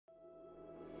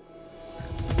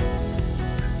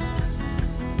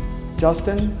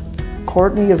Justin,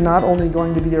 Courtney is not only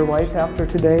going to be your wife after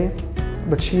today,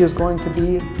 but she is going to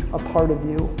be a part of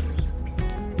you.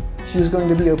 She is going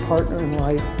to be your partner in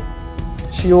life.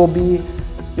 She will be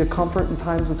your comfort in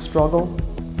times of struggle.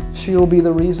 She will be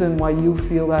the reason why you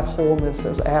feel that wholeness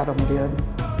as Adam did.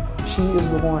 She is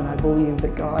the one I believe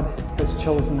that God has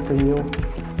chosen for you.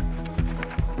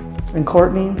 And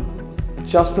Courtney,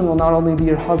 Justin will not only be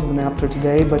your husband after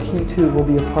today, but he too will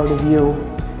be a part of you.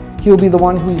 He'll be the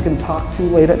one who you can talk to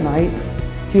late at night.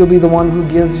 He'll be the one who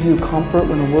gives you comfort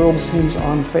when the world seems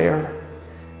unfair.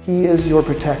 He is your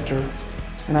protector,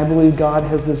 and I believe God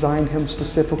has designed him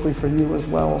specifically for you as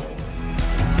well.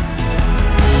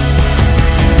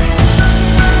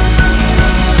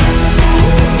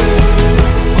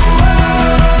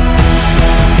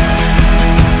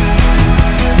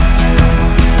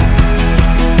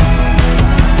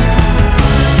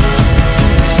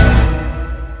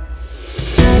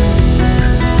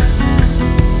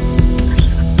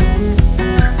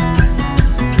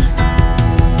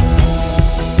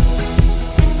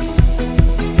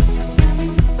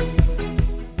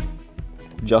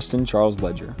 Justin Charles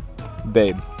Ledger.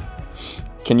 Babe,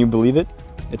 can you believe it?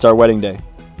 It's our wedding day.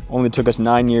 Only took us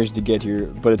 9 years to get here,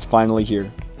 but it's finally here.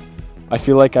 I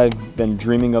feel like I've been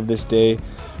dreaming of this day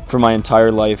for my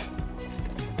entire life,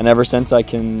 and ever since I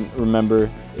can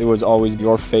remember, it was always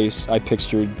your face I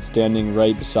pictured standing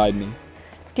right beside me.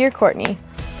 Dear Courtney,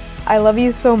 I love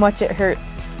you so much it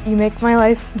hurts. You make my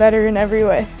life better in every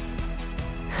way.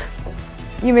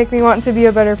 You make me want to be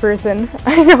a better person.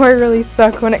 I know I really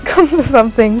suck when it comes to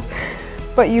some things,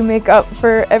 but you make up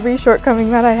for every shortcoming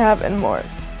that I have and more.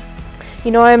 You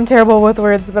know I am terrible with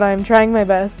words, but I am trying my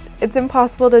best. It's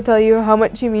impossible to tell you how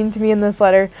much you mean to me in this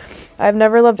letter. I've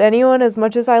never loved anyone as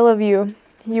much as I love you.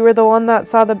 You were the one that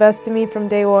saw the best in me from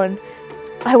day one.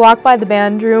 I walk by the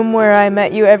band room where I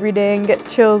met you every day and get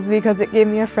chills because it gave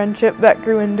me a friendship that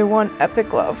grew into one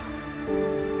epic love.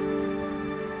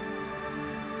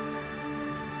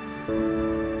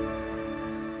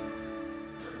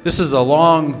 This is a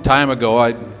long time ago.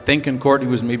 I think Courtney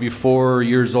was maybe 4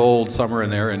 years old, somewhere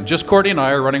in there. And just Courtney and I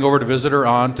are running over to visit her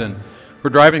aunt, and we're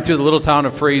driving through the little town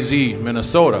of Frazee,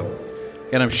 Minnesota.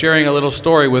 And I'm sharing a little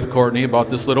story with Courtney about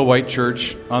this little white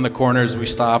church on the corner as we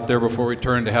stopped there before we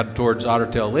turned to head towards Otter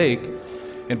Tail Lake.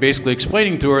 And basically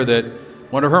explaining to her that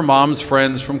one of her mom's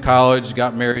friends from college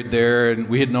got married there, and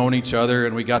we had known each other,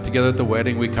 and we got together at the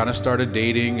wedding. We kind of started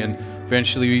dating, and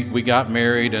eventually we got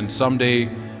married, and someday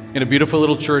in a beautiful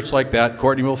little church like that,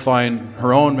 Courtney will find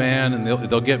her own man, and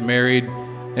they'll get married,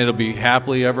 and it'll be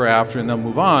happily ever after, and they'll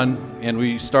move on. And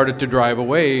we started to drive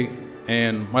away,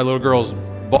 and my little girl's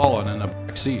bawling in the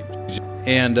back seat.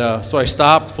 And so I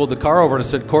stopped, pulled the car over, and I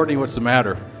said, "Courtney, what's the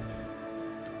matter?"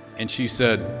 And she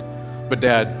said, "But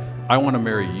Dad, I want to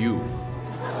marry you."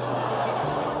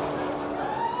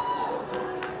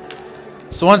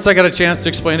 So once I got a chance to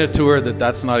explain it to her that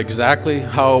that's not exactly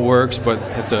how it works, but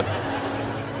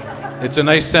it's a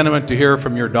nice sentiment to hear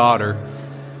from your daughter.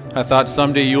 I thought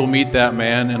someday you'll meet that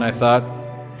man, and I thought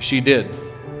she did.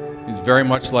 He's very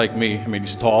much like me. I mean,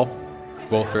 he's tall,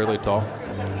 both fairly tall.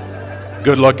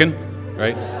 Good looking,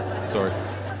 right? Sorry.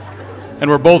 And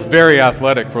we're both very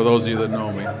athletic, for those of you that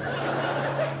know me.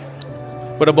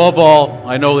 But above all,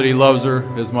 I know that he loves her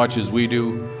as much as we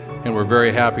do, and we're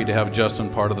very happy to have Justin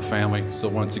part of the family. So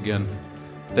once again,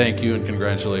 thank you and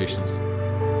congratulations.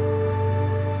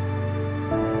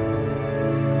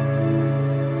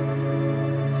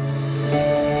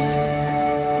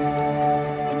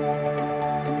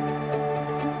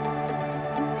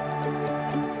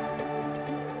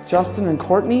 Justin and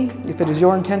Courtney, if it is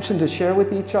your intention to share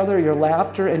with each other your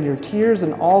laughter and your tears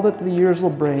and all that the years will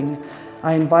bring,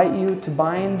 I invite you to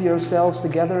bind yourselves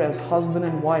together as husband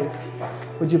and wife.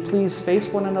 Would you please face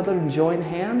one another and join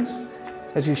hands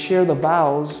as you share the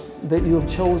vows that you have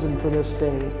chosen for this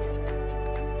day?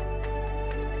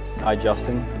 I,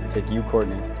 Justin, take you,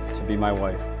 Courtney, to be my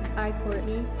wife. I,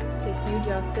 Courtney, take you,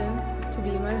 Justin, to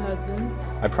be my husband.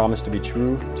 I promise to be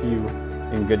true to you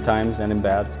in good times and in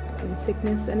bad. In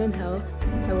sickness and in health,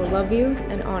 I will love you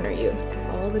and honor you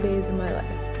all the days of my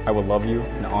life. I will love you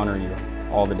and honor you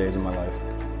all the days of my life.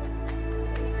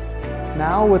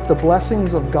 Now, with the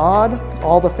blessings of God,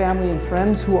 all the family and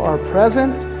friends who are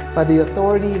present, by the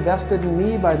authority vested in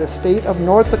me by the state of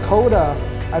North Dakota,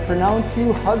 I pronounce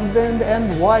you husband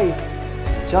and wife.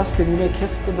 Justin, you may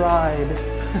kiss the bride.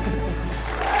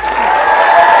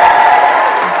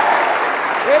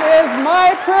 It is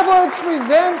my privilege to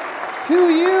present to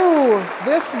you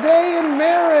this day in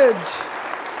marriage,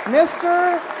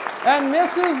 Mr. and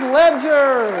Mrs.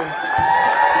 Ledger.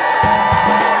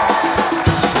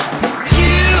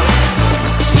 You,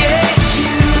 yeah.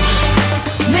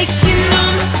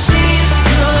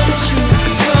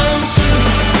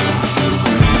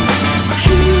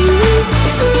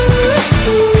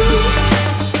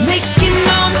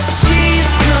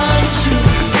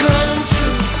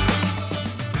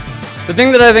 The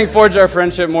thing that I think forged our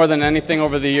friendship more than anything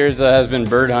over the years has been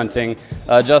bird hunting.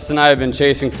 Justin and I have been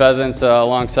chasing pheasants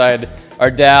alongside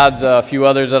our dads, a few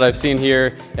others that I've seen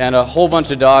here, and a whole bunch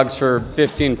of dogs for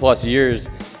 15 plus years.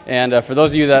 And for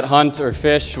those of you that hunt or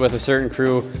fish with a certain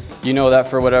crew, you know that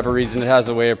for whatever reason it has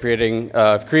a way of creating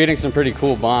some pretty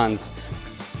cool bonds.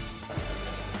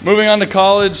 Moving on to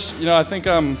college, I think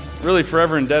I'm really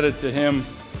forever indebted to him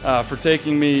for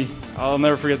taking me. I'll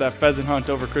never forget that pheasant hunt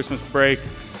over Christmas break,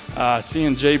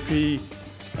 seeing JP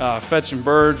fetching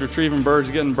birds, retrieving birds,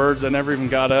 getting birds that never even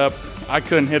got up. I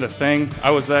couldn't hit a thing.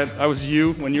 I was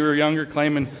you when you were younger,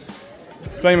 claiming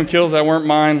kills that weren't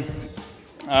mine.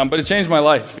 But it changed my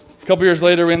life. A couple years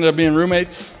later, we ended up being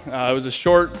roommates. It was a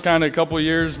short kind of couple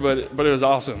years, but it was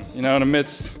awesome. In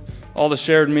amidst all the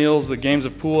shared meals, the games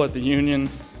of pool at the Union,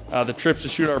 the trips to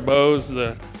shoot our bows,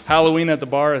 the Halloween at the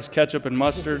bar as ketchup and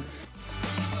mustard.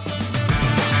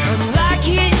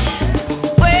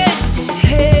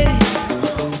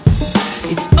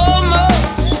 It's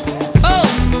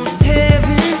almost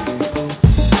heaven.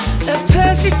 A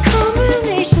perfect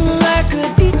combination, like a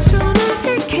beach on a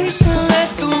vacation. Let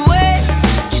the waves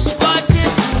just wash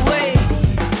us away.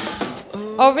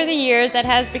 Over the years, it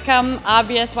has become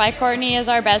obvious why Courtney is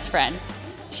our best friend.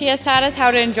 She has taught us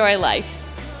how to enjoy life.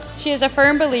 She is a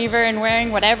firm believer in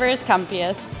wearing whatever is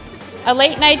comfiest. A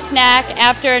late night snack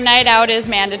after a night out is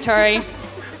mandatory.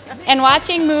 And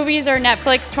watching movies or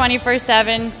Netflix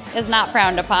 24/7 is not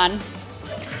frowned upon.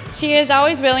 She is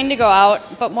always willing to go out,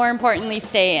 but more importantly,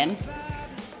 stay in.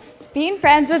 Being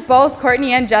friends with both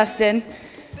Courtney and Justin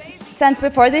since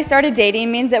before they started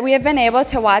dating means that we have been able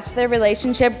to watch their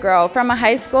relationship grow from a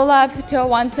high school love to a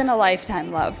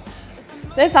once-in-a-lifetime love.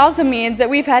 This also means that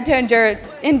we've had to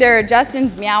endure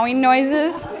Justin's meowing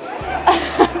noises,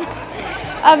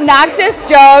 obnoxious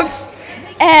jokes,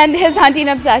 and his hunting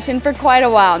obsession for quite a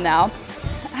while now.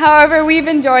 However, we've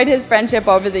enjoyed his friendship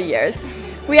over the years.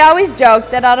 We always joke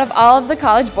that out of all of the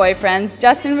college boyfriends,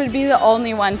 Justin would be the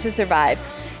only one to survive.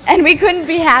 And we couldn't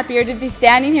be happier to be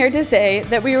standing here to say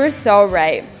that we were so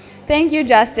right. Thank you,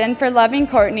 Justin, for loving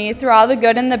Courtney through all the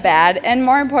good and the bad, and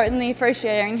more importantly, for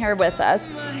sharing her with us.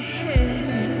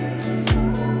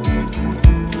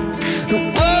 The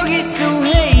world gets so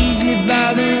hazy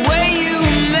by the way you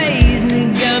amaze me,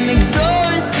 got me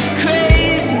going so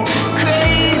crazy,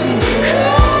 crazy,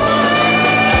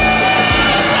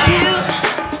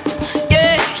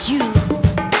 you,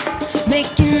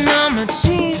 making all my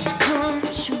dreams come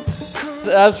true.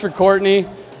 As for Courtney,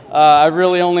 I've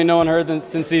really only known her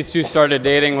since these two started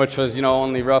dating, which was,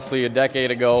 only roughly a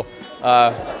decade ago.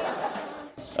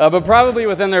 But probably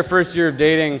within their first year of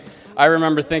dating, I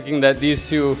remember thinking that these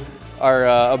two are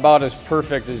about as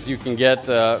perfect as you can get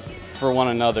for one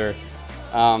another,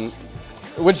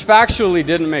 which factually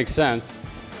didn't make sense.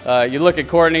 You look at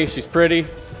Courtney, she's pretty.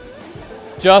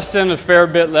 Justin, a fair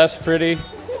bit less pretty.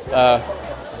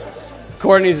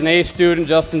 Courtney's an A student,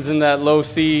 Justin's in that low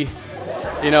C,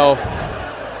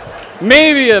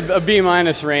 maybe a B-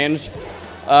 range.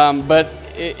 But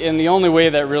in the only way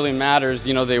that really matters,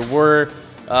 they were,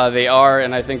 they are,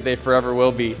 and I think they forever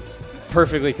will be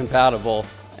perfectly compatible.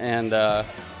 And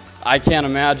I can't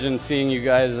imagine seeing you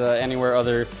guys anywhere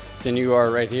other than you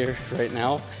are right here, right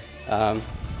now.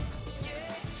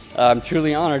 I'm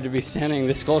truly honored to be standing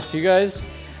this close to you guys,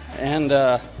 and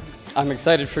I'm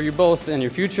excited for you both and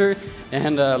your future,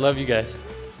 and love you guys.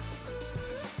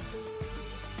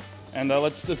 And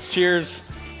let's cheers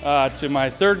to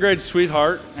my third grade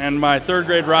sweetheart and my third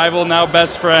grade rival, now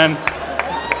best friend,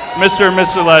 Mr. and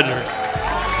Mr. Ledger.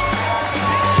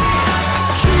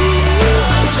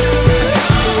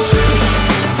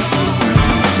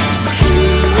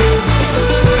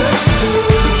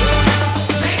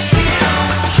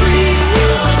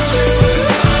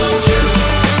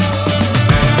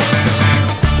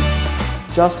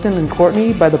 Justin and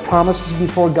Courtney, by the promises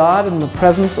before God and the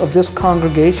presence of this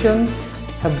congregation,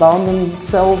 have bound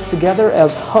themselves together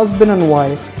as husband and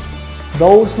wife.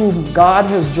 Those whom God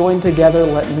has joined together,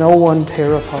 let no one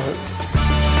tear apart.